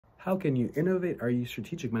How can you innovate? Are you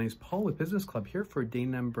strategic? My name is Paul with Business Club, here for day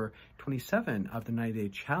number 27 of the 90-day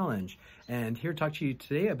challenge. And here to talk to you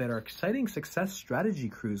today about our exciting success strategy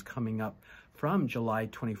cruise coming up from July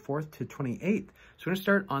 24th to 28th. So we're going to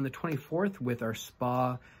start on the 24th with our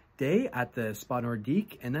spa day at the Spa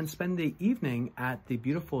Nordique, and then spend the evening at the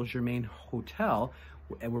beautiful Germain Hotel,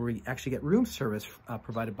 where we actually get room service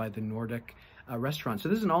provided by the Nordic restaurant. So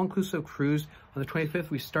this is an all-inclusive cruise. On the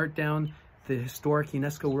 25th, we start down the historic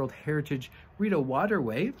UNESCO World Heritage Rideau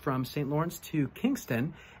Waterway from St. Lawrence to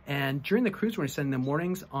Kingston. And during the cruise, we're going to spend the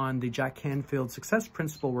mornings on the Jack Canfield Success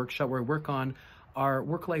Principles workshop, where we work on our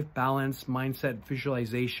work-life balance, mindset,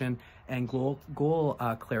 visualization, and goal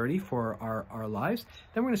clarity for our lives.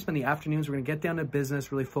 Then we're going to spend the afternoons, we're going to get down to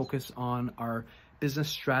business, really focus on our business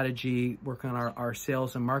strategy, work on our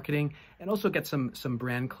sales and marketing, and also get some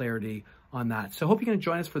brand clarity on that. So I hope you can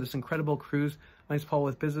join us for this incredible cruise. My name's Paul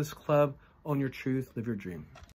with Business Club. Own your truth, live your dream.